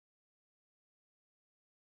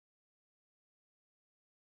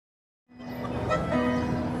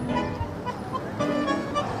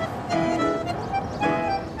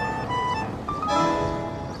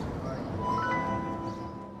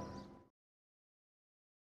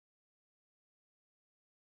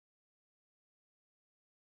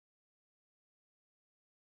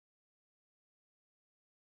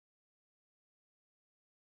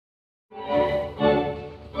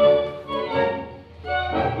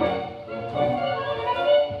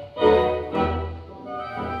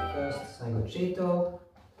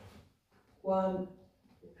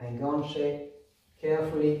enganche,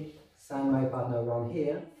 carefully send my partner around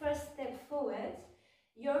here. First step forward,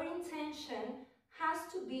 your intention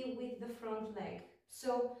has to be with the front leg.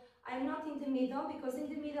 So I'm not in the middle, because in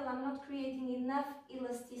the middle I'm not creating enough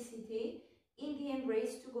elasticity in the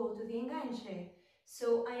embrace to go to the enganche.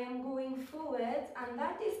 So I am going forward, and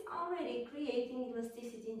that is already creating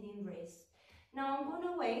elasticity in the embrace. Now I'm going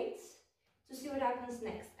to wait to see what happens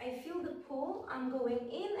next. I feel the pull, I'm going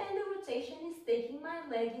in, and the rotation is taking my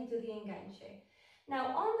leg into the enganche.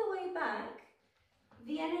 Now on the way back,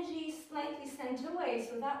 the energy is slightly sent away,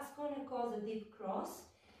 so that's going to cause a deep cross.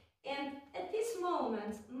 And at this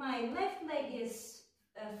moment, my left leg is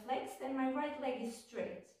flexed and my right leg is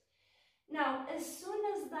straight. Now, as soon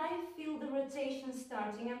as I feel the rotation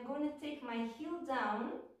starting, I'm going to take my heel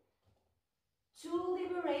down to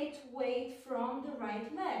liberate weight from the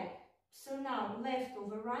right leg. So now, left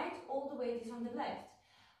over right, all the weight is on the left.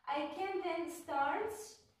 I can then start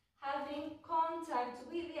having contact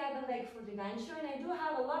with the other leg for the gancho, and I do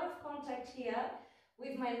have a lot of contact here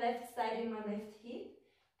with my left side and my left hip,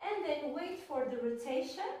 and then wait for the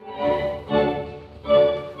rotation.